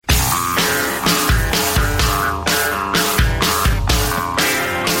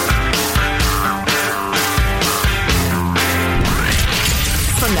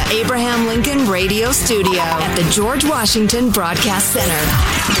radio studio at the George Washington Broadcast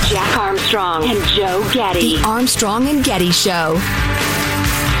Center. Jack Armstrong and Joe Getty. The Armstrong and Getty Show.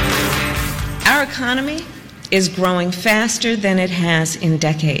 Our economy is growing faster than it has in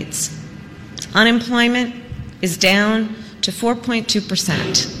decades. Unemployment is down to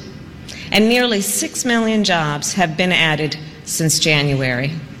 4.2%, and nearly 6 million jobs have been added since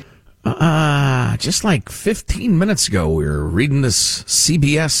January. Just like 15 minutes ago, we were reading this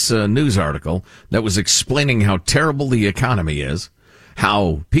CBS news article that was explaining how terrible the economy is,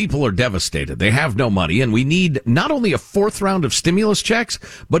 how people are devastated. They have no money, and we need not only a fourth round of stimulus checks,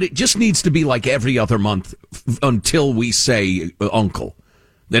 but it just needs to be like every other month until we say uncle.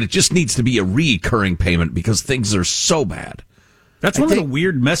 That it just needs to be a recurring payment because things are so bad. That's one of the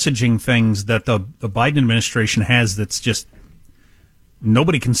weird messaging things that the Biden administration has that's just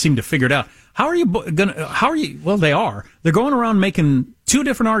nobody can seem to figure it out. Well, they are. They're going around making two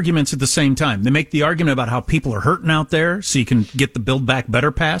different arguments at the same time. They make the argument about how people are hurting out there so you can get the Build Back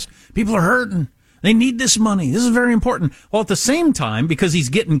Better passed. People are hurting. They need this money. This is very important. Well, at the same time, because he's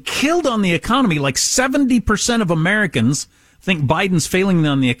getting killed on the economy, like 70% of Americans think Biden's failing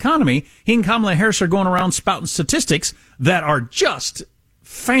on the economy, he and Kamala Harris are going around spouting statistics that are just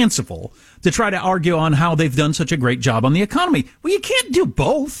fanciful to try to argue on how they've done such a great job on the economy. Well, you can't do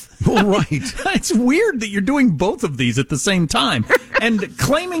both. Well, right. It's weird that you're doing both of these at the same time. And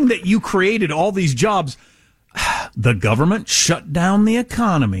claiming that you created all these jobs, the government shut down the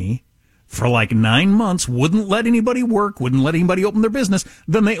economy for like 9 months, wouldn't let anybody work, wouldn't let anybody open their business.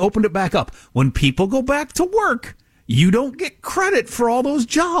 Then they opened it back up. When people go back to work, you don't get credit for all those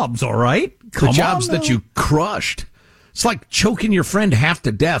jobs, all right? The jobs that you crushed. It's like choking your friend half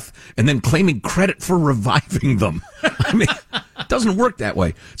to death and then claiming credit for reviving them. I mean, it doesn't work that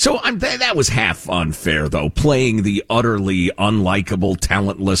way. So that was half unfair, though, playing the utterly unlikable,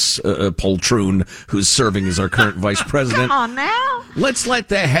 talentless poltroon who's serving as our current vice president. Come on now. Let's let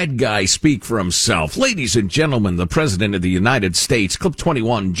the head guy speak for himself. Ladies and gentlemen, the President of the United States, clip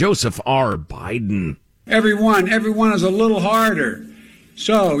 21, Joseph R. Biden. Everyone is a little harder.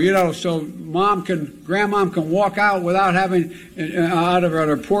 So, grandmom can walk out without having, out of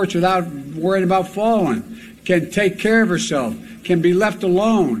her porch without worrying about falling, can take care of herself, can be left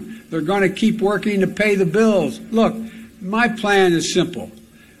alone. They're going to keep working to pay the bills. Look, my plan is simple.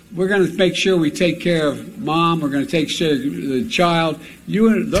 We're going to make sure we take care of mom. We're going to take care of the child.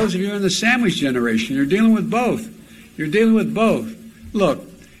 Those of you in the sandwich generation, you're dealing with both. Look,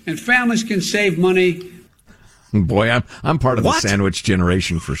 and families can save money. Boy, I'm part of the sandwich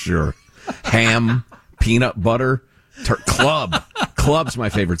generation for sure. Ham, peanut butter, club. Club's my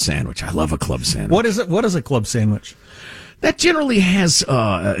favorite sandwich. I love a club sandwich. What is it? What is a club sandwich? That generally has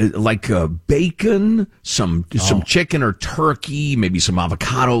bacon, some chicken or turkey, maybe some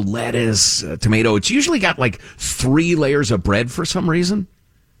avocado, lettuce, tomato. It's usually got like 3 layers of bread for some reason.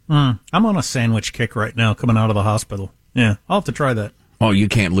 I'm on a sandwich kick right now coming out of the hospital. Yeah, I'll have to try that. Oh, you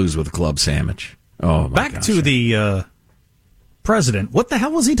can't lose with a club sandwich. Oh, my Back to the president. What the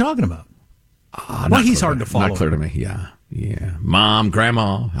hell was he talking about? He's hard to follow. Not clear to me. Yeah. Mom,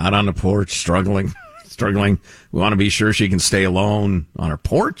 grandma, out on the porch, struggling. We want to be sure she can stay alone on her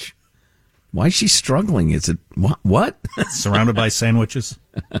porch. Why is she struggling? Is it what? Surrounded by sandwiches.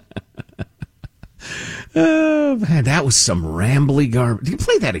 Oh, man, that was some rambly garbage. You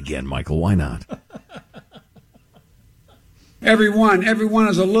play that again, Michael. Why not? Everyone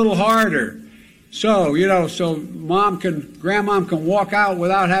is a little harder. So, grandmom can walk out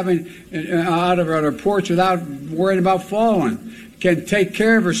without having, out of her porch without worrying about falling, can take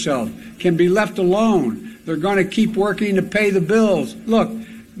care of herself, can be left alone. They're going to keep working to pay the bills. Look,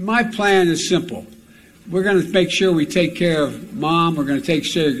 my plan is simple. We're going to make sure we take care of mom. We're going to take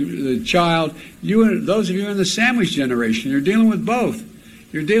care of the child. Those of you in the sandwich generation, you're dealing with both.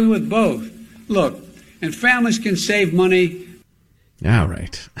 Look, and families can save money. All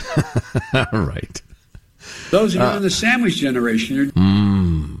right. All right. Those of you in the sandwich generation.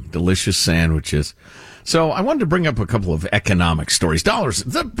 Delicious sandwiches. So I wanted to bring up a couple of economic stories. Dollars.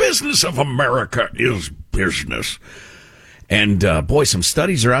 The business of America is business. And, some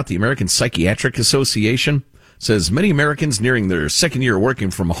studies are out. The American Psychiatric Association says many Americans nearing their second year working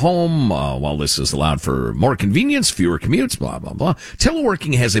from home, while this is allowed for more convenience, fewer commutes, blah, blah, blah.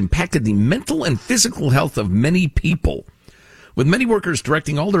 Teleworking has impacted the mental and physical health of many people. With many workers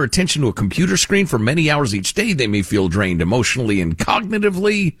directing all their attention to a computer screen for many hours each day, they may feel drained emotionally and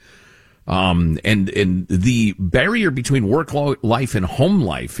cognitively. And the barrier between work life and home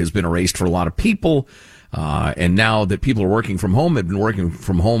life has been erased for a lot of people. And now that people are working from home, have been working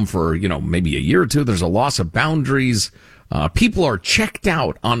from home for, maybe a year or two, there's a loss of boundaries. People are checked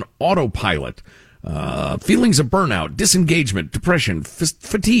out on autopilot. Feelings of burnout, disengagement, depression,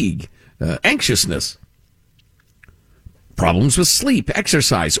 fatigue, anxiousness. Problems with sleep,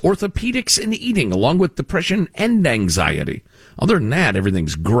 exercise, orthopedics, and eating, along with depression and anxiety. Other than that,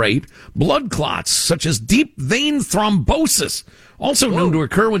 everything's great. Blood clots, such as deep vein thrombosis, also known to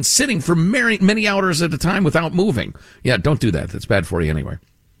occur when sitting for many hours at a time without moving. Yeah, don't do that. That's bad for you anyway.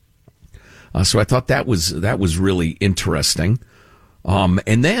 So I thought that was really interesting.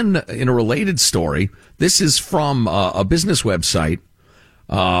 And then, in a related story, this is from a business website.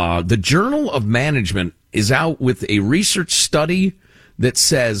 The Journal of Management is out with a research study that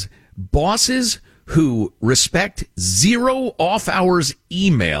says bosses who respect zero off-hours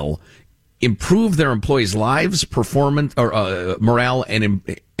email improve their employees' lives, performance, or morale, and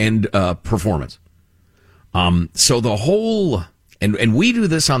performance. So the whole, and we do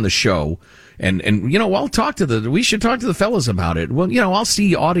this on the show. And we should talk to the fellas about it. Well, I'll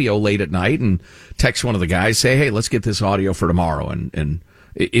see audio late at night and text one of the guys, say, hey, let's get this audio for tomorrow. And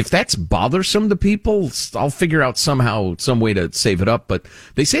if that's bothersome to people, I'll figure out some way to save it up. But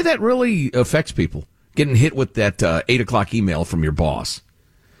they say that really affects people, getting hit with that 8 o'clock email from your boss.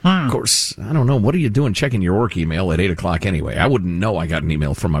 Of course, I don't know. What are you doing checking your work email at 8 o'clock anyway? I wouldn't know I got an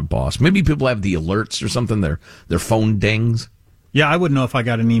email from my boss. Maybe people have the alerts or something, their phone dings. Yeah, I wouldn't know if I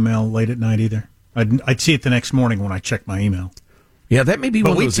got an email late at night either. I'd see it the next morning when I check my email. Yeah, that may be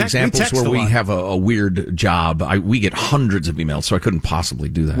one of those examples where we have a weird job. We get hundreds of emails, so I couldn't possibly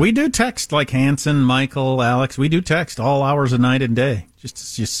do that. We do text like Hanson, Michael, Alex. We do text all hours of night and day, just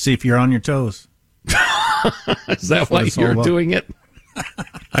to see if you're on your toes. Is that why you're doing it?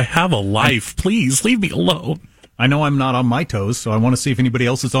 I have a life. Please leave me alone. I know I'm not on my toes, so I want to see if anybody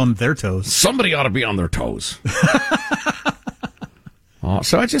else is on their toes. Somebody ought to be on their toes.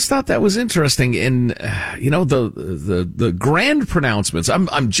 So I just thought that was interesting. In the grand pronouncements.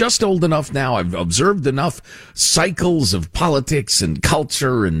 I'm just old enough now. I've observed enough cycles of politics and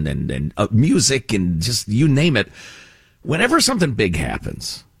culture and music and just you name it. Whenever something big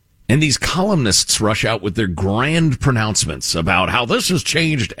happens, and these columnists rush out with their grand pronouncements about how this has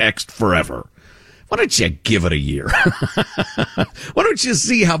changed X forever. Why don't you give it a year? Why don't you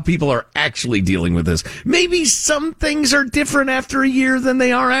see how people are actually dealing with this? Maybe some things are different after a year than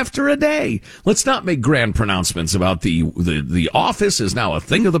they are after a day. Let's not make grand pronouncements about the office is now a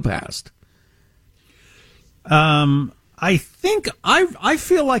thing of the past. I think I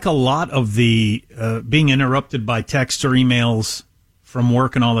feel like a lot of the being interrupted by texts or emails from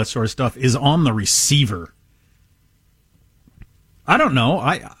work and all that sort of stuff is on the receiver. I don't know.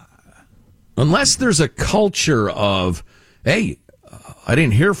 Unless there's a culture of, hey, I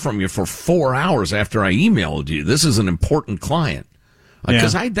didn't hear from you for 4 hours after I emailed you. This is an important client.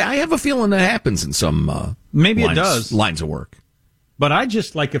 Because I have a feeling that happens in some maybe it does lines of work. But I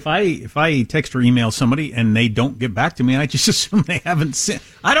just like if I text or email somebody and they don't get back to me, I just assume they haven't sent.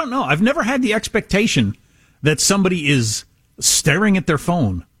 I don't know. I've never had the expectation that somebody is staring at their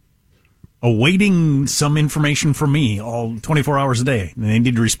phone, awaiting some information from me all 24 hours a day, and they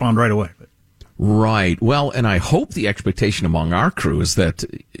need to respond right away. But. Right. Well, and I hope the expectation among our crew is that,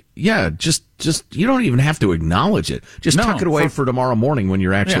 just you don't even have to acknowledge it. Just tuck it away for tomorrow morning when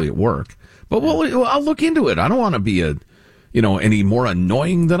you're actually at work. But I'll look into it. I don't want to be any more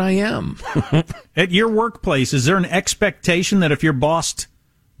annoying than I am. At your workplace, is there an expectation that if your boss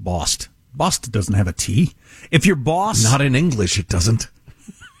doesn't have a T. If your boss, not in English, it doesn't.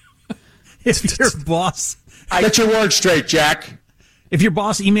 If your boss, get your words straight, Jack. If your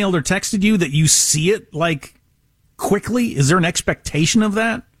boss emailed or texted you, that you see it quickly, is there an expectation of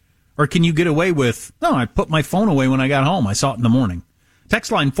that? Or can you get away with, no, I put my phone away when I got home. I saw it in the morning.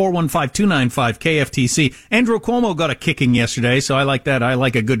 Text line 415-295-KFTC. Andrew Cuomo got a kicking yesterday, so I like that. I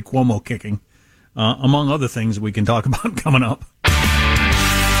like a good Cuomo kicking. Among other things we can talk about coming up.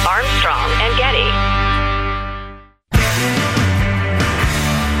 Armstrong and Getty.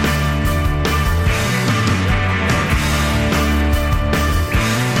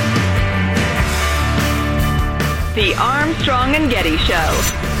 The Armstrong and Getty Show.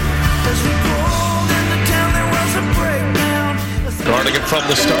 Guarding it from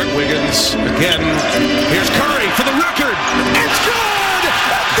the start, Wiggins again. Here's Curry for the record. It's good!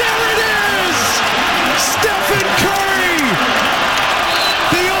 There it is! Stephen Curry!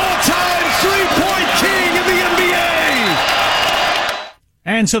 The all-time three-point king in the NBA!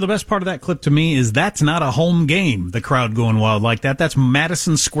 And so the best part of that clip to me is that's not a home game, the crowd going wild like that. That's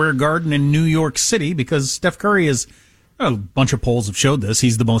Madison Square Garden in New York City, because Steph Curry is, a bunch of polls have showed this,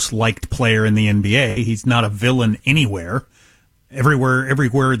 he's the most liked player in the NBA. He's not a villain anywhere.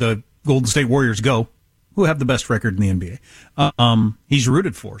 Everywhere the Golden State Warriors go, who have the best record in the NBA. He's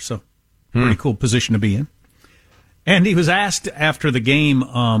rooted for, so pretty cool position to be in. And he was asked after the game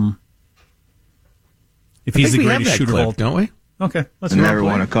if he's the greatest shooter of all time. Don't we? Okay, let's I never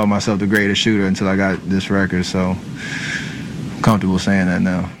want to call myself the greatest shooter until I got this record, so I'm comfortable saying that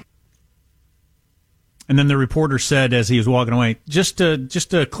now. And then the reporter said as he was walking away, just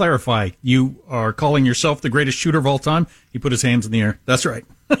to clarify, you are calling yourself the greatest shooter of all time? He put his hands in the air. That's right.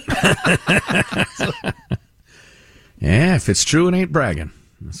 Yeah, if it's true, it ain't bragging.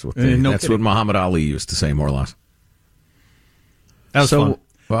 That's what what Muhammad Ali used to say, more or less. That was fun.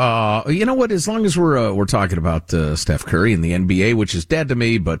 You know what? As long as we're talking about Steph Curry and the NBA, which is dead to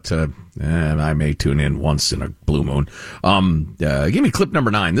me, but I may tune in once in a blue moon. Give me clip number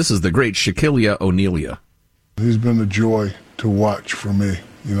 9. This is the great Shaquille O'Neal. He's been a joy to watch for me.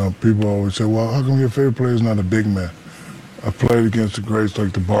 You know, people always say, "Well, how come your favorite player is not a big man?" I've played against the greats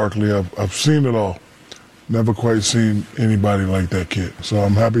like the Barkley. I've seen it all. Never quite seen anybody like that kid. So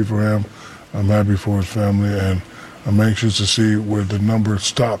I'm happy for him. I'm happy for his family, and I'm anxious to see where the number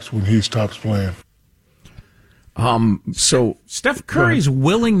stops when he stops playing. So Steph Curry's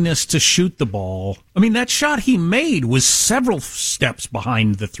willingness to shoot the ball, I mean, that shot he made was several steps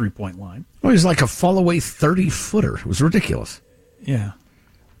behind the three-point line. Well, he's like a fall-away 30-footer. It was ridiculous. Yeah.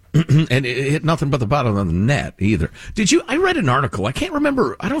 And it hit nothing but the bottom of the net either. I read an article. I can't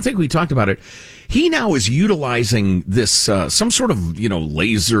remember. I don't think we talked about it. He now is utilizing this, some sort of,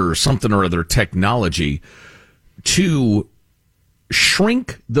 laser or something or other technology to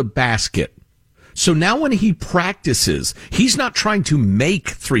shrink the basket. So now when he practices, he's not trying to make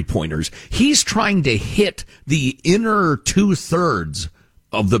three-pointers. He's trying to hit the inner 2/3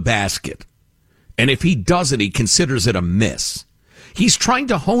 of the basket. And if he doesn't, he considers it a miss. He's trying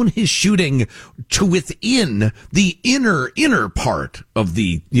to hone his shooting to within the inner part of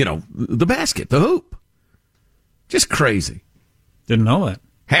the basket, the hoop. Just crazy. Didn't know that.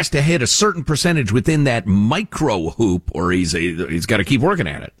 Has to hit a certain percentage within that micro hoop, or he's got to keep working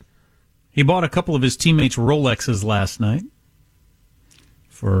at it. He bought a couple of his teammates Rolexes last night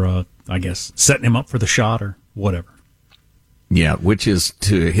for, I guess, setting him up for the shot or whatever. Yeah, which is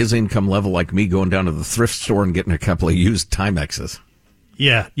to his income level like me going down to the thrift store and getting a couple of used Timexes.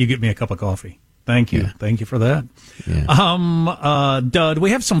 Yeah, you get me a cup of coffee. Thank you. Yeah. Thank you for that. Yeah. Do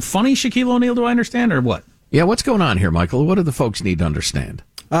we have some funny Shaquille O'Neal, do I understand, or what? Yeah, what's going on here, Michael? What do the folks need to understand?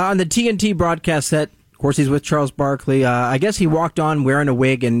 On the TNT broadcast set, of course, he's with Charles Barkley. I guess he walked on wearing a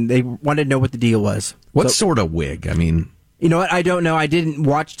wig, and they wanted to know what the deal was. What sort of wig? I mean... You know what? I don't know. I didn't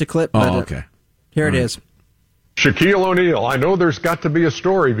watch the clip. But, okay. Here it is. Shaquille O'Neal, I know there's got to be a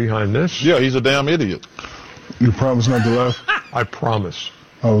story behind this. Yeah, he's a damn idiot. You promise not to laugh? I promise.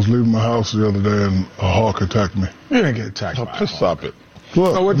 I was leaving my house the other day and a hawk attacked me. You didn't get attacked by a hawk. Stop it.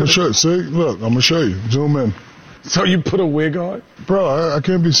 Look, I'm gonna show you. See? Look, I'm going to show you. Zoom in. So you put a wig on? Bro, I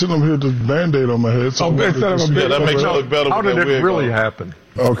can't be sitting up here with this Band-Aid on my head. So instead of a big that makes it look better. How did it really happen?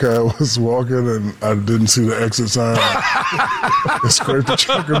 Okay, I was walking and I didn't see the exit sign. I scraped a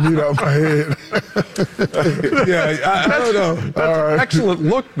chunk of meat out my head. I don't know. That's an excellent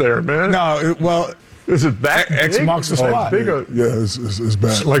look there, man. No, is it that X big? marks the spot. It's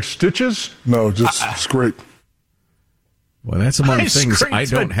bad. Like stitches? No, just scrape. Well, that's among the things I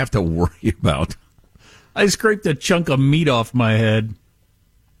don't have to worry about. I scraped a chunk of meat off my head.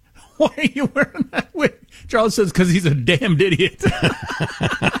 Why are you wearing that wig? Charles says because he's a damned idiot.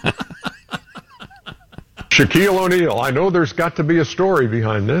 Shaquille O'Neal, I know there's got to be a story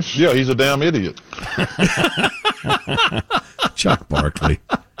behind this. Yeah, he's a damn idiot. Chuck Barkley.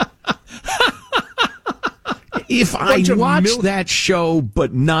 If I watch that show,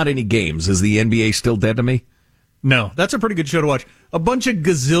 but not any games, is the NBA still dead to me? No, that's a pretty good show to watch. A bunch of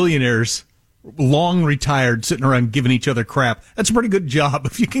gazillionaires, long retired, sitting around giving each other crap. That's a pretty good job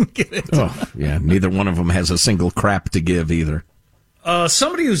if you can get it. Oh, yeah, neither one of them has a single crap to give either.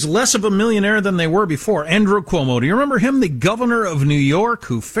 Somebody who's less of a millionaire than they were before, Andrew Cuomo. Do you remember him, the governor of New York,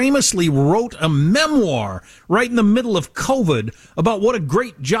 who famously wrote a memoir right in the middle of COVID about what a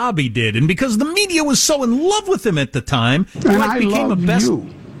great job he did? And because the media was so in love with him at the time, it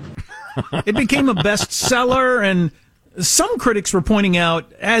became a bestseller, and some critics were pointing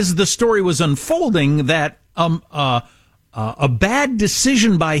out, as the story was unfolding, that a bad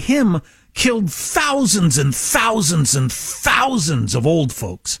decision by him killed thousands and thousands and thousands of old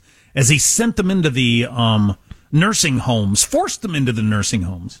folks as he sent them into the nursing homes, forced them into the nursing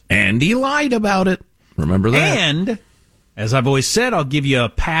homes. And he lied about it. Remember that? And, as I've always said, I'll give you a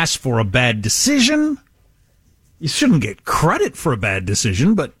pass for a bad decision. You shouldn't get credit for a bad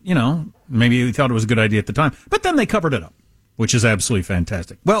decision, but, maybe he thought it was a good idea at the time. But then they covered it up which is absolutely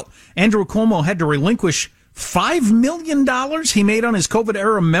fantastic. Well, Andrew Cuomo had to relinquish $5 million he made on his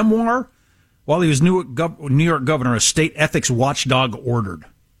COVID-era memoir while he was New York governor, a state ethics watchdog ordered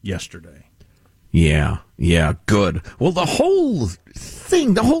yesterday. Yeah, good. Well, the whole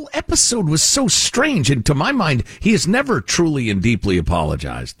thing, the whole episode was so strange, and to my mind, he has never truly and deeply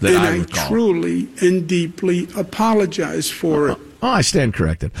apologized. That I recall. Truly and deeply apologize for it. Oh, I stand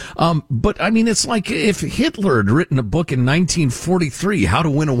corrected. But, I mean, it's like if Hitler had written a book in 1943, How to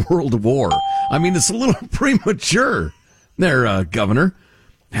Win a World War. I mean, it's a little premature there, Governor.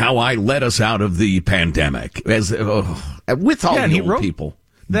 How I led us out of the pandemic with all the old people.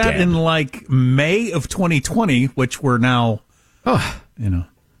 That dead. in like May of 2020, which we're now, a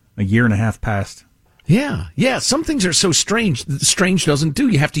year and a half past. Yeah. Some things are so strange. Strange doesn't do.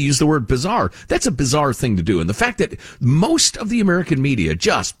 You have to use the word bizarre. That's a bizarre thing to do. And the fact that most of the American media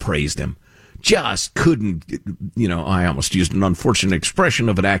just praised him, just couldn't, I almost used an unfortunate expression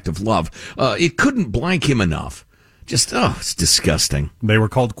of an act of love. It couldn't blank him enough. Just, it's disgusting. They were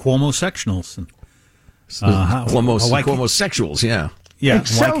called Cuomo-sectionals. Cuomo-sexuals, yeah. Yeah,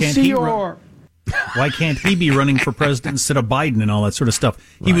 Excelsior! Why can't he be running for president instead of Biden and all that sort of stuff?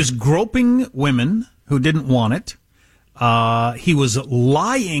 Right. He was groping women who didn't want it. He was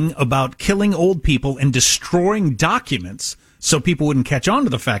lying about killing old people and destroying documents so people wouldn't catch on to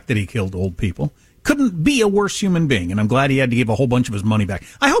the fact that he killed old people. Couldn't be a worse human being, and I'm glad he had to give a whole bunch of his money back.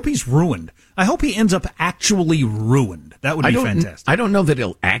 I hope he's ruined. I hope he ends up actually ruined. That would be fantastic. I don't know that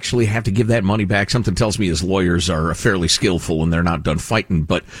he'll actually have to give that money back. Something tells me his lawyers are fairly skillful and they're not done fighting.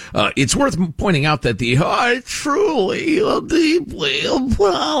 But it's worth pointing out that I truly deeply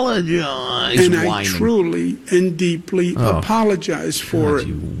apologize. And I truly and deeply apologize for it.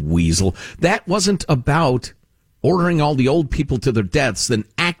 You weasel. That wasn't about ordering all the old people to their deaths, then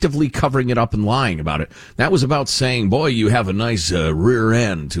actively covering it up and lying about it. That was about saying, boy, you have a nice rear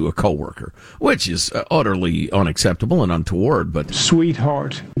end to a coworker, which is utterly unacceptable and untoward. But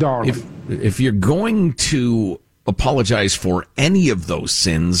sweetheart, darling. If you're going to apologize for any of those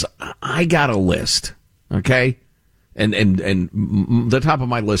sins, I got a list, okay? And the top of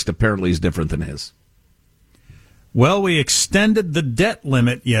my list apparently is different than his. Well, we extended the debt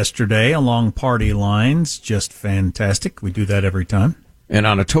limit yesterday along party lines. Just fantastic. We do that every time. And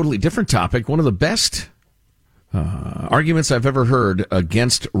on a totally different topic, one of the best arguments I've ever heard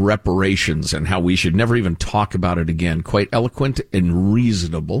against reparations and how we should never even talk about it again. Quite eloquent and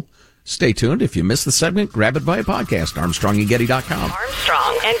reasonable. Stay tuned. If you missed the segment, grab it via podcast. ArmstrongandGetty.com.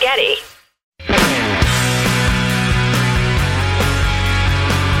 Armstrong and Getty.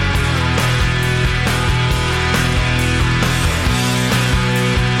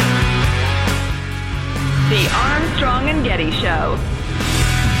 The Armstrong and Getty Show.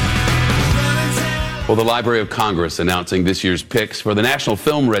 Well, the Library of Congress announcing this year's picks for the National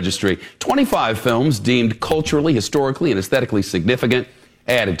Film Registry. 25 films deemed culturally, historically, and aesthetically significant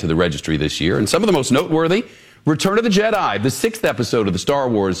added to the registry this year. And some of the most noteworthy: Return of the Jedi, the 6th episode of the Star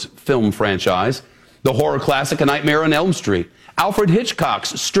Wars film franchise, the horror classic A Nightmare on Elm Street, Alfred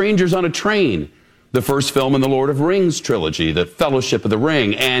Hitchcock's Strangers on a Train, the first film in the Lord of the Rings trilogy, The Fellowship of the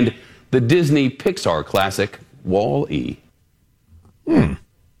Ring, and the Disney Pixar classic, Wall-E.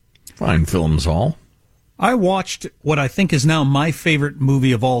 Fine films all. I watched what I think is now my favorite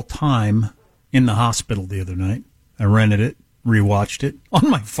movie of all time in the hospital the other night. I rented it, rewatched it on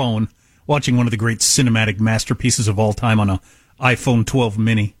my phone, watching one of the great cinematic masterpieces of all time on an iPhone 12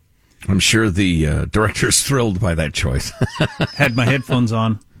 mini. I'm sure the director's thrilled by that choice. Had my headphones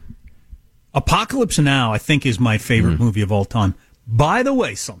on. Apocalypse Now, I think, is my favorite movie of all time. By the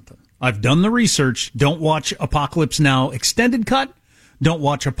way, something. I've done the research. Don't watch Apocalypse Now extended cut. Don't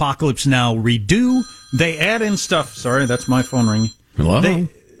watch Apocalypse Now redo. They add in stuff. Sorry, that's my phone ringing. Hello?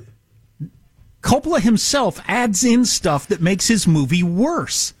 Coppola himself adds in stuff that makes his movie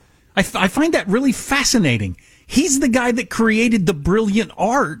worse. I find that really fascinating. He's the guy that created the brilliant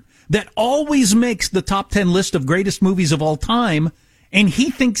art that always makes the top 10 list of greatest movies of all time, and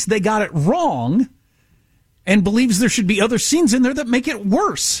he thinks they got it wrong and believes there should be other scenes in there that make it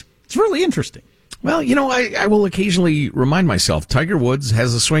worse. It's really interesting. Well, I will occasionally remind myself, Tiger Woods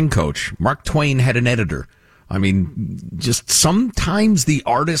has a swing coach. Mark Twain had an editor. I mean, just sometimes the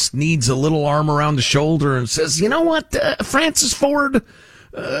artist needs a little arm around the shoulder and says, you know what, Francis Ford,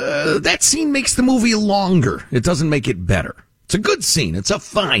 that scene makes the movie longer. It doesn't make it better. It's a good scene. It's a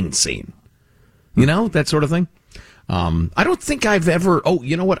fine scene. That sort of thing. I don't think I've ever. Oh,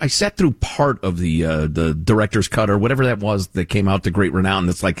 you know what? I sat through part of the director's cut or whatever that was that came out to great renown.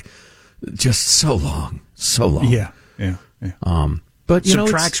 It's like just so long. Yeah. But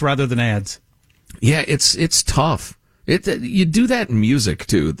subtracts rather than adds. Yeah, it's tough. You do that in music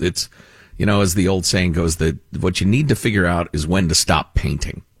too. It's, as the old saying goes, that what you need to figure out is when to stop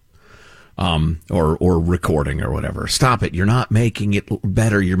painting, or recording or whatever. Stop it. You're not making it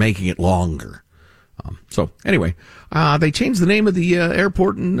better. You're making it longer. So anyway, they changed the name of the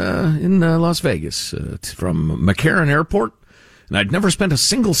airport in Las Vegas from McCarran Airport. And I'd never spent a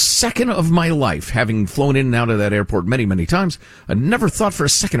single second of my life, having flown in and out of that airport many, many times. I'd never thought for a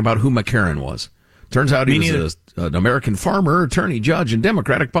second about who McCarran was. Turns out he was an American farmer, attorney, judge, and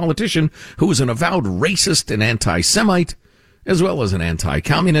Democratic politician who was an avowed racist and anti-Semite, as well as an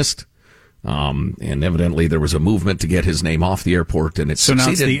anti-communist. And evidently there was a movement to get his name off the airport, and it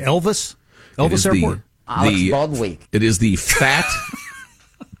succeeded. So now it's the Elvis Airport? Alex Baldwin. It is the fat,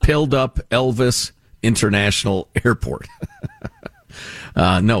 pilled-up Elvis International Airport.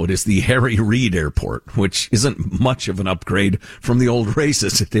 No, it is the Harry Reid Airport, which isn't much of an upgrade from the old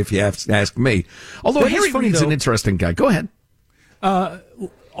racist, if you have to ask me. Although Harry Reid's an interesting guy. Go ahead.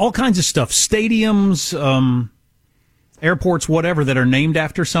 All kinds of stuff. Stadiums, airports, whatever, that are named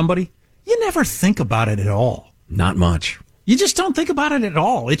after somebody. You never think about it at all. Not much. You just don't think about it at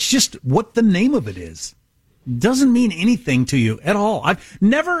all. It's just what the name of it is. Doesn't mean anything to you at all. I've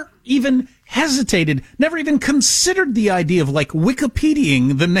never even hesitated, never even considered the idea of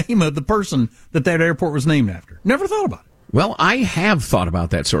Wikipediaing the name of the person that airport was named after. Never thought about it. Well, I have thought about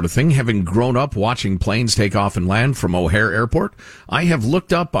that sort of thing. Having grown up watching planes take off and land from O'Hare Airport, I have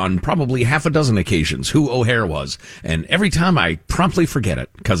looked up on probably half a dozen occasions who O'Hare was. And every time I promptly forget it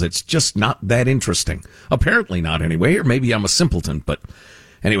because it's just not that interesting. Apparently not anyway, or maybe I'm a simpleton, but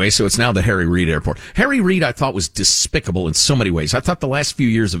anyway, so it's now the Harry Reid Airport. Harry Reid, I thought, was despicable in so many ways. I thought the last few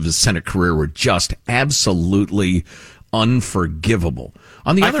years of his Senate career were just absolutely unforgivable.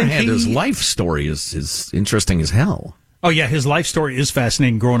 On the other hand, his life story is interesting as hell. Oh yeah, his life story is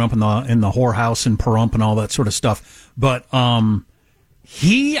fascinating. Growing up in the whorehouse and Pahrump and all that sort of stuff. But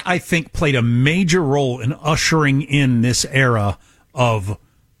he, I think, played a major role in ushering in this era of,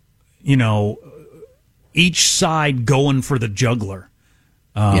 each side going for the juggler.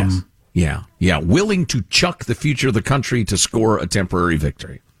 Yes. Yeah. Willing to chuck the future of the country to score a temporary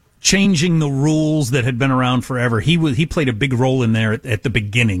victory. Changing the rules that had been around forever. He played a big role in there at the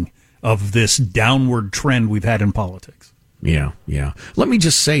beginning of this downward trend we've had in politics. Yeah. Let me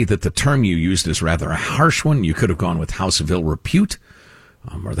just say that the term you used is rather a harsh one. You could have gone with House of Ill Repute,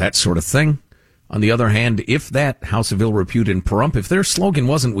 or that sort of thing. On the other hand, if that House of Ill Repute in Pahrump, if their slogan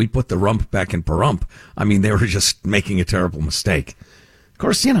wasn't, we put the rump back in Pahrump, I mean, they were just making a terrible mistake. Of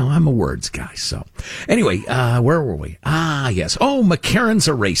course, I'm a words guy, so. Anyway, where were we? Yes. Oh, McCarran's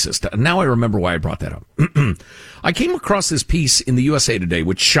a racist. Now I remember why I brought that up. I came across this piece in the USA Today,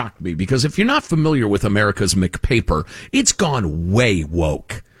 which shocked me, because if you're not familiar with America's McPaper, it's gone way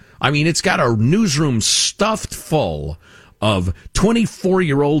woke. I mean, it's got a newsroom stuffed full of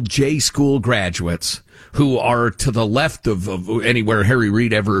 24-year-old J school graduates who are to the left of anywhere Harry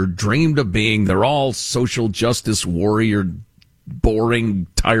Reid ever dreamed of being. They're all social justice warrior, boring,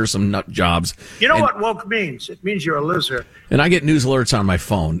 tiresome nut jobs. You know what woke means? It means you're a loser. And I get news alerts on my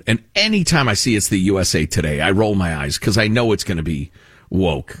phone, and anytime I see it's the USA Today, I roll my eyes because I know it's going to be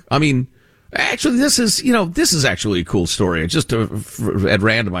woke. I mean, actually, this is actually a cool story. I just at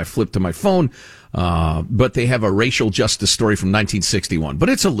random I flipped to my phone, but they have a racial justice story from 1961, but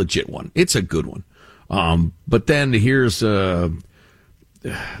it's a legit one. It's a good one. But then here's a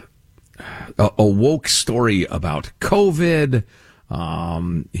woke story about COVID.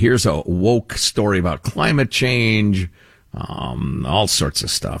 Here's a woke story about climate change. All sorts of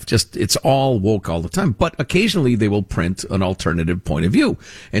stuff. Just, it's all woke all the time. But occasionally they will print an alternative point of view.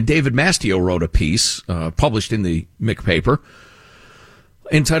 And David Mastio wrote a piece, published in the McPaper,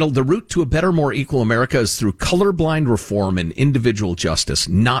 entitled "The Route to a Better, More Equal America is Through Colorblind Reform and Individual Justice,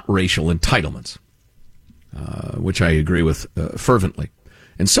 Not Racial Entitlements," which I agree with fervently.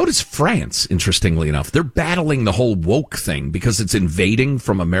 And so does France, interestingly enough. They're battling the whole woke thing because it's invading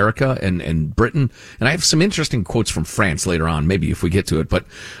from America and Britain. And I have some interesting quotes from France later on, maybe if we get to it. But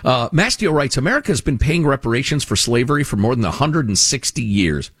Mastio writes, "America has been paying reparations for slavery for more than 160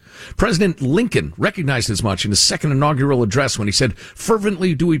 years. President Lincoln recognized as much in his second inaugural address when he said,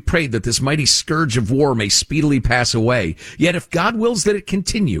 'Fervently do we pray that this mighty scourge of war may speedily pass away. Yet if God wills that it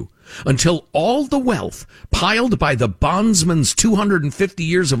continue, until all the wealth piled by the bondsman's 250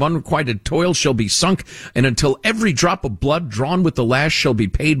 years of unrequited toil shall be sunk, and until every drop of blood drawn with the lash shall be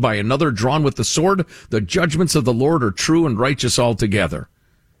paid by another drawn with the sword, the judgments of the Lord are true and righteous altogether.'"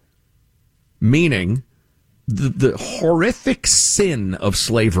 Meaning, the horrific sin of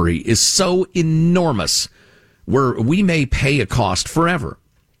slavery is so enormous where we may pay a cost forever.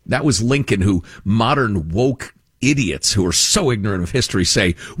 That was Lincoln, who modern woke idiots who are so ignorant of history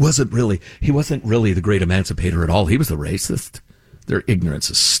say, he wasn't really the great emancipator at all. He was the racist. Their ignorance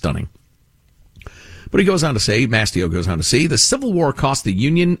is stunning. But he goes on to say, Mastio goes on to say, the Civil War cost the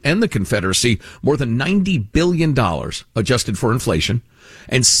Union and the Confederacy more than $90 billion, adjusted for inflation,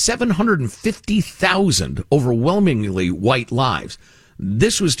 and 750,000 overwhelmingly white lives.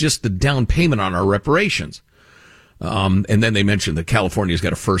 This was just the down payment on our reparations. And then they mentioned that California's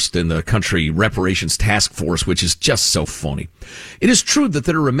got a first in the country reparations task force, which is just so phony. It is true that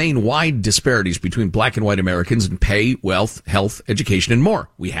there remain wide disparities between black and white Americans in pay, wealth, health, education, and more.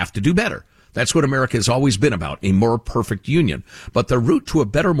 We have to do better. That's what America has always been about, a more perfect union. But the route to a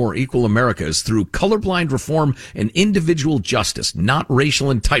better, more equal America is through colorblind reform and individual justice, not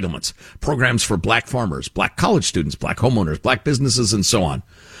racial entitlements, programs for black farmers, black college students, black homeowners, black businesses, and so on.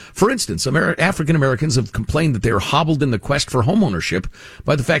 For instance, African Americans have complained that they are hobbled in the quest for homeownership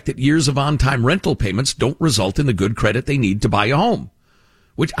by the fact that years of on-time rental payments don't result in the good credit they need to buy a home,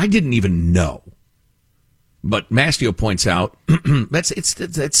 which I didn't even know. But Mastio points out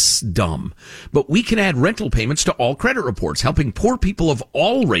that's dumb. But we can add rental payments to all credit reports, helping poor people of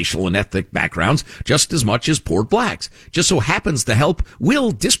all racial and ethnic backgrounds just as much as poor blacks. Just so happens the help will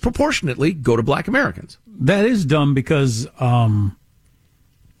disproportionately go to black Americans. That is dumb because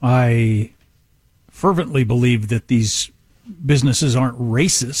I fervently believe that these businesses aren't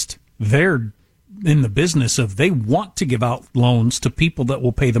racist. They're in the business of they want to give out loans to people that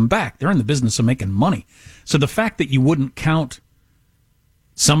will pay them back. They're in the business of making money. So the fact that you wouldn't count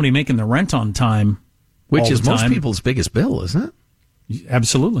somebody making the rent on time, which is most people's biggest bill, isn't it?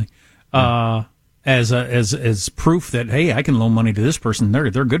 Absolutely. As proof that, hey, I can loan money to this person.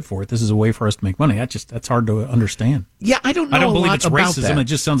 They're good for it. This is a way for us to make money. That's hard to understand. Yeah, I don't know. I don't believe it's about racism. That. It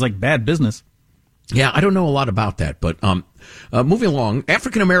just sounds like bad business. Yeah, I don't know a lot about that, but moving along,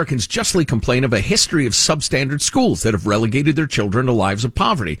 African Americans justly complain of a history of substandard schools that have relegated their children to lives of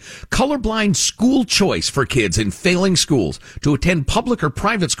poverty. Colorblind school choice for kids in failing schools to attend public or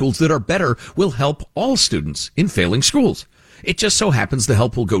private schools that are better will help all students in failing schools. It just so happens the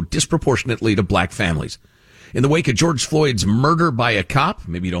help will go disproportionately to black families. In the wake of George Floyd's murder by a cop,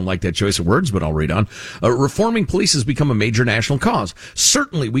 maybe you don't like that choice of words, but I'll read on, reforming police has become a major national cause.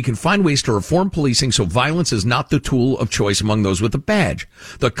 Certainly, we can find ways to reform policing so violence is not the tool of choice among those with a badge.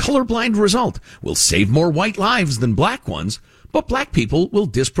 The colorblind result will save more white lives than black ones, but black people will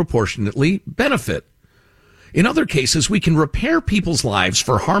disproportionately benefit. In other cases, we can repair people's lives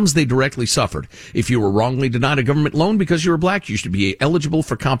for harms they directly suffered. If you were wrongly denied a government loan because you were black, you should be eligible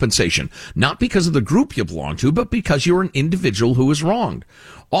for compensation. Not because of the group you belong to, but because you're an individual who was wronged.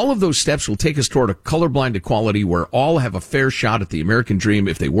 All of those steps will take us toward a colorblind equality where all have a fair shot at the American dream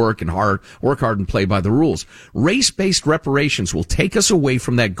if they work hard and play by the rules. Race-based reparations will take us away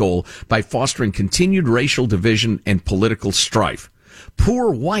from that goal by fostering continued racial division and political strife. Poor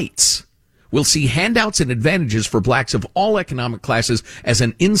whites will see handouts and advantages for blacks of all economic classes as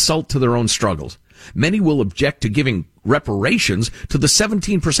an insult to their own struggles. Many will object to giving reparations to the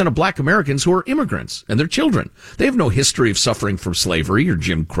 17% of black Americans who are immigrants and their children. They have no history of suffering from slavery or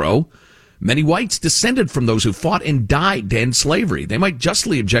Jim Crow. Many whites descended from those who fought and died to end slavery. They might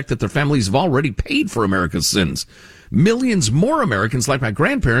justly object that their families have already paid for America's sins. Millions more Americans, like my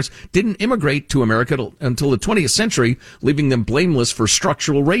grandparents, didn't immigrate to America until the 20th century, leaving them blameless for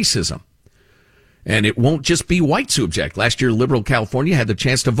structural racism. And it won't just be whites who object. Last year, liberal California had the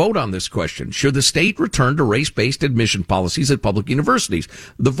chance to vote on this question. Should the state return to race-based admission policies at public universities?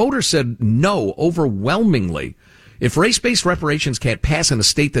 The voters said no overwhelmingly. If race-based reparations can't pass in a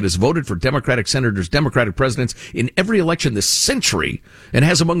state that has voted for Democratic senators, Democratic presidents in every election this century and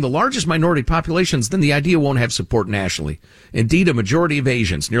has among the largest minority populations, then the idea won't have support nationally. Indeed, a majority of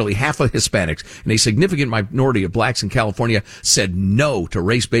Asians, nearly half of Hispanics, and a significant minority of blacks in California said no to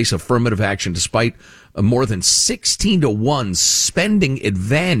race-based affirmative action despite a more than 16-1 spending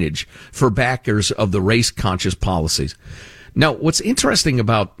advantage for backers of the race-conscious policies. Now, what's interesting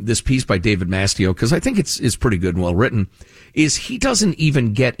about this piece by David Mastio, because I think it's pretty good and well written, is he doesn't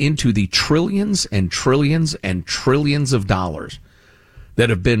even get into the trillions and trillions and trillions of dollars that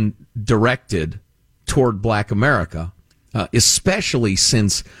have been directed toward black America, especially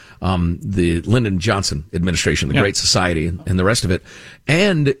since the Lyndon Johnson administration, the Great Society, and the rest of it.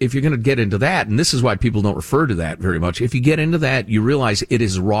 And if you're going to get into that, and this is why people don't refer to that very much, if you get into that, you realize it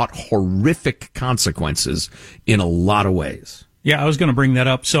has wrought horrific consequences in a lot of ways. Yeah, I was going to bring that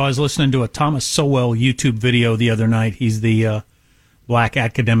up. So I was listening to a Thomas Sowell YouTube video the other night. He's the black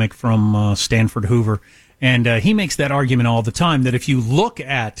academic from Stanford Hoover. And he makes that argument all the time that if you look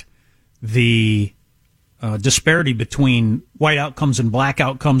at the disparity between white outcomes and black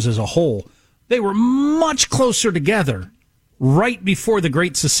outcomes as a whole, They were much closer together right before the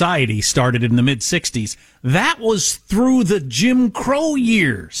Great Society started in the mid-'60s. That was through the Jim Crow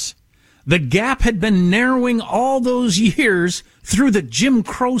years. The gap had been narrowing all those years through the Jim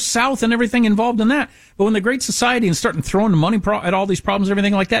Crow South and everything involved in that. But when the Great Society and started throwing the money at all these problems and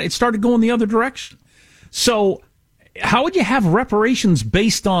everything like that, it started going the other direction. So how would you have reparations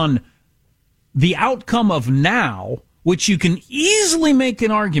based on the outcome of now, which you can easily make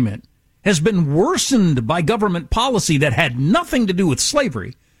an argument has been worsened by government policy that had nothing to do with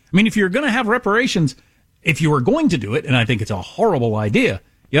slavery? I mean, if you're going to have reparations, if you were going to do it, and I think it's a horrible idea,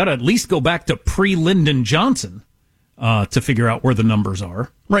 you ought to at least go back to pre-Lyndon Johnson to figure out where the numbers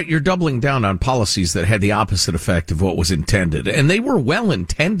are. Right, you're doubling down on policies that had the opposite effect of what was intended. And they were well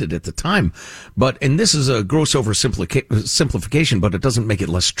intended at the time. And this is a gross oversimplification, but it doesn't make it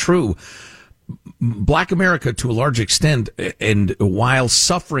less true. Black America, to a large extent, and while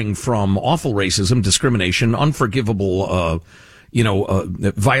suffering from awful racism, discrimination, unforgivable,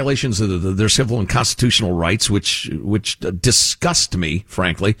 violations of their civil and constitutional rights, which disgust me,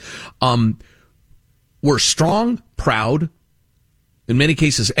 frankly, were strong, proud, in many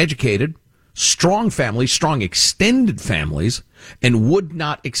cases educated, strong families, strong extended families, and would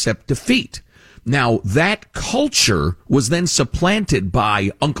not accept defeat. Now, that culture was then supplanted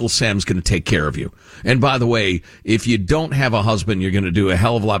by Uncle Sam's going to take care of you. And by the way, if you don't have a husband, you're going to do a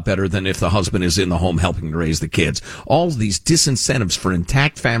hell of a lot better than if the husband is in the home helping to raise the kids. All these disincentives for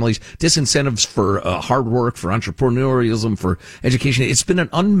intact families, disincentives for hard work, for entrepreneurialism, for education. It's been an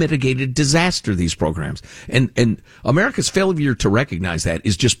unmitigated disaster, these programs. And America's failure to recognize that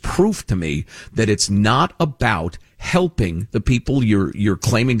is just proof to me that it's not about helping the people you're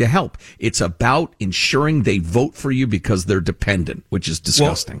claiming to help. It's about ensuring they vote for you because they're dependent, which is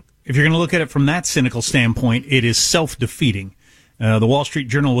disgusting. Well, if you're going to look at it from that cynical standpoint, it is self-defeating. The Wall Street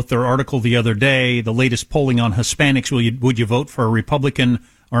Journal, with their article the other day, the latest polling on Hispanics, would you vote for a Republican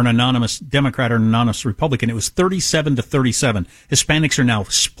or an anonymous Democrat or an anonymous Republican? It was 37 to 37. Hispanics are now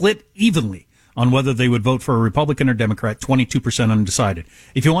split evenly on whether they would vote for a Republican or Democrat, 22% undecided.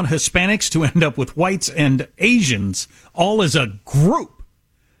 If you want Hispanics to end up with whites and Asians all as a group,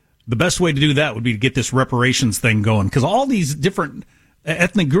 the best way to do that would be to get this reparations thing going, because all these different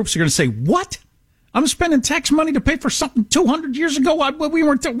ethnic groups are going to say, what? I'm spending tax money to pay for something 200 years ago? What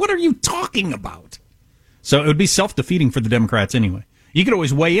are you talking about? So it would be self-defeating for the Democrats anyway. You could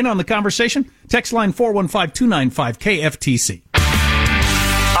always weigh in on the conversation. Text line 415-295-KFTC.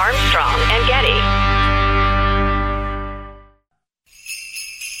 Armstrong and Getty.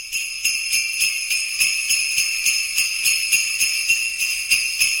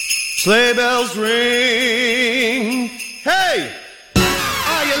 Sleigh bells ring. Hey,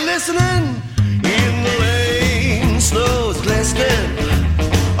 are you listening? In the lane, snow is glistening.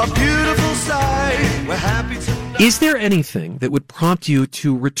 A beautiful sight. We're happy tonight. Is there anything that would prompt you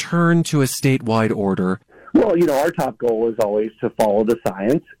to return to a statewide order? Well, our top goal is always to follow the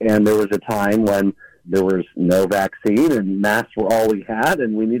science, and there was a time when there was no vaccine and masks were all we had,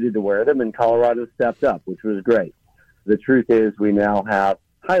 and we needed to wear them, and Colorado stepped up, which was great. The truth is we now have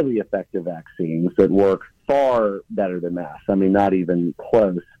highly effective vaccines that work far better than masks. I mean, not even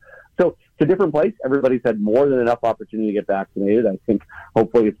close. So it's a different place. Everybody's had more than enough opportunity to get vaccinated. I think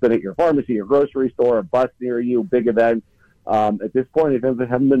hopefully it's been at your pharmacy, your grocery store, a bus near you, big events. At this point, if you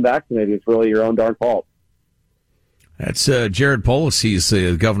haven't been vaccinated, it's really your own darn fault. That's Jared Polis. He's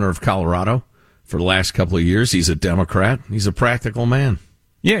the governor of Colorado for the last couple of years. He's a Democrat. He's a practical man.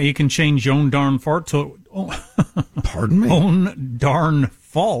 Yeah, you can change your own darn fault to... Pardon me? Own darn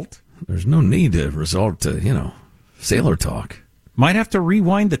fault. There's no need to resort to, sailor talk. Might have to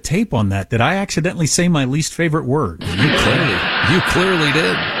rewind the tape on that. Did I accidentally say my least favorite word? You clearly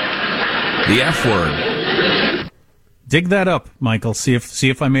did. The F word. Dig that up, Michael. See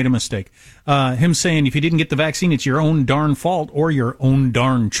if I made a mistake. Him saying if you didn't get the vaccine, it's your own darn fault or your own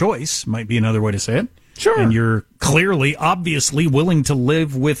darn choice might be another way to say it. Sure. And you're clearly, obviously willing to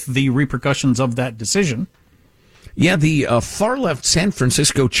live with the repercussions of that decision. Yeah, the far-left San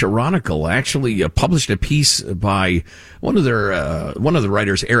Francisco Chronicle actually published a piece by one of the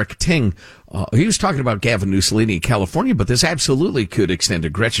writers, Eric Ting. He was talking about Gavin Newsom in California, but this absolutely could extend to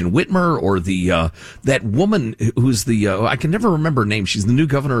Gretchen Whitmer or that woman who's I can never remember her name. She's the new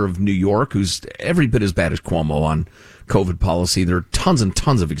governor of New York, who's every bit as bad as Cuomo on COVID policy. There are tons and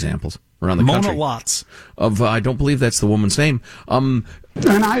tons of examples around the country. Mona Lotz. I don't believe that's the woman's name.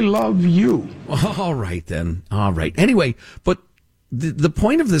 And I love you. All right, then. All right. Anyway, but the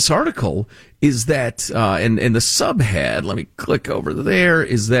point of this article is that, and the subhead, let me click over there,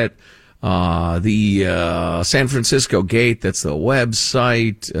 is that The San Francisco Gate, that's the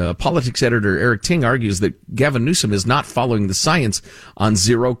website. Politics editor Eric Ting argues that Gavin Newsom is not following the science on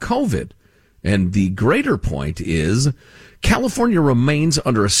zero COVID. And the greater point is California remains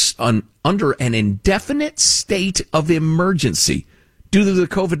under an indefinite state of emergency due to the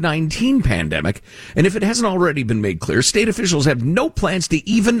COVID-19 pandemic. And if it hasn't already been made clear, state officials have no plans to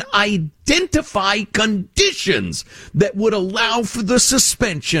even identify conditions that would allow for the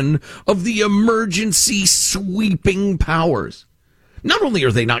suspension of the emergency sweeping powers. Not only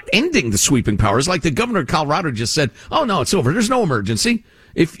are they not ending the sweeping powers, like the governor of Colorado just said, oh, no, it's over. There's no emergency.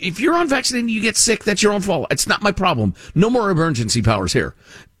 If you're unvaccinated and you get sick, that's your own fault. It's not my problem. No more emergency powers here.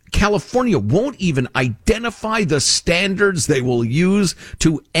 California won't even identify the standards they will use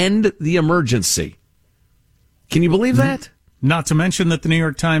to end the emergency. Can you believe that? Not to mention that the New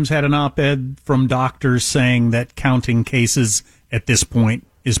York Times had an op-ed from doctors saying that counting cases at this point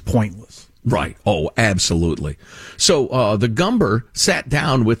is pointless. Right. Oh, absolutely. So the Gumber sat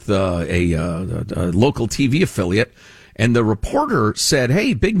down with a local TV affiliate, and the reporter said,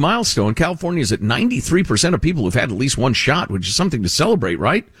 hey, big milestone. California is at 93% of people who've had at least one shot, which is something to celebrate,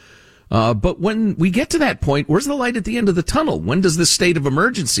 right? But when we get to that point, where's the light at the end of the tunnel? When does this state of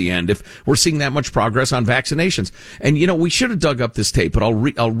emergency end if we're seeing that much progress on vaccinations? And, you know, we should have dug up this tape, but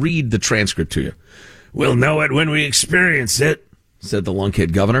I'll read the transcript to you. We'll know it when we experience it, said the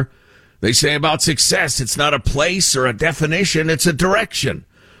lunkhead governor. They say about success, it's not a place or a definition, it's a direction.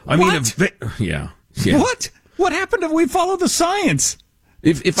 Yeah. What? What happened if we follow the science?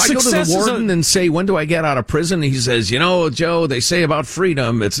 If I go to the warden and say, when do I get out of prison? He says, you know, Joe, they say about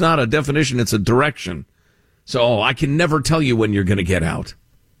freedom, it's not a definition, it's a direction. So I can never tell you when you're going to get out.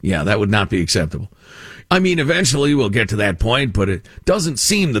 Yeah, that would not be acceptable. I mean, eventually we'll get to that point, but it doesn't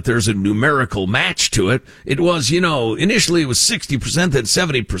seem that there's a numerical match to it. It was, you know, initially it was 60%, then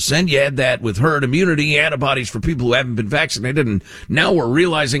 70%. You had that with herd immunity, antibodies for people who haven't been vaccinated, and now we're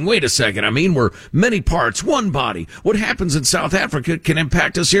realizing, wait a second, I mean, we're many parts, one body. What happens in South Africa can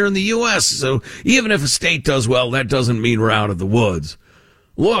impact us here in the U.S., so even if a state does well, that doesn't mean we're out of the woods.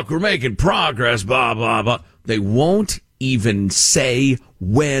 Look, we're making progress, blah, blah, blah. They won't even say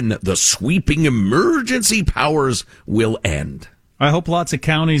when the sweeping emergency powers will end. I hope lots of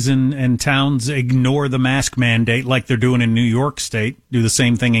counties and towns ignore the mask mandate like they're doing in New York State. Do the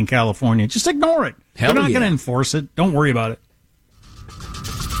same thing in California. Just ignore it. They're not going to enforce it. Don't worry about it.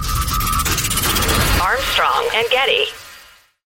 Armstrong and Getty.